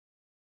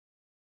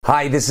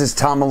Hi, this is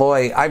Tom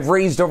Malloy. I've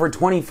raised over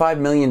 $25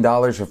 million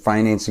for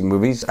financing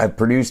movies. I've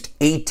produced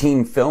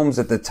 18 films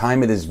at the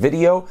time of this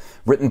video,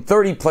 written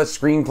 30 plus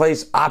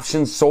screenplays,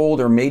 options sold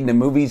or made into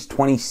movies,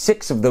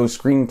 26 of those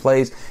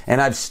screenplays,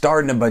 and I've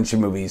starred in a bunch of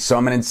movies. So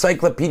I'm an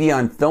encyclopedia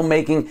on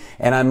filmmaking,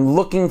 and I'm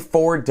looking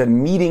forward to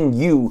meeting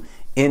you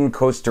in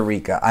Costa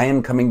Rica. I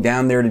am coming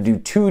down there to do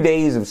 2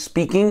 days of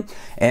speaking,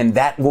 and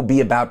that will be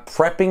about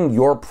prepping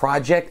your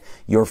project,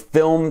 your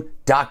film,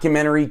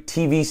 documentary,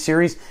 TV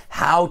series,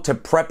 how to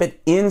prep it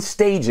in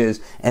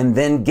stages, and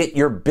then get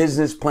your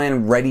business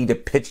plan ready to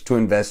pitch to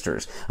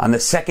investors. On the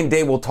second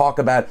day, we'll talk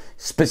about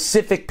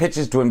specific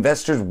pitches to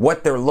investors,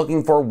 what they're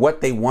looking for,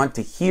 what they want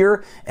to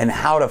hear, and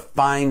how to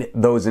find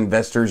those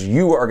investors.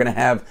 You are going to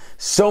have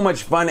so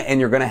much fun,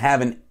 and you're going to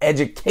have an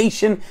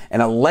education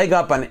and a leg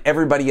up on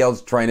everybody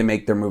else trying to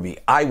make their movie.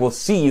 I will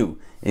see you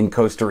in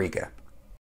Costa Rica.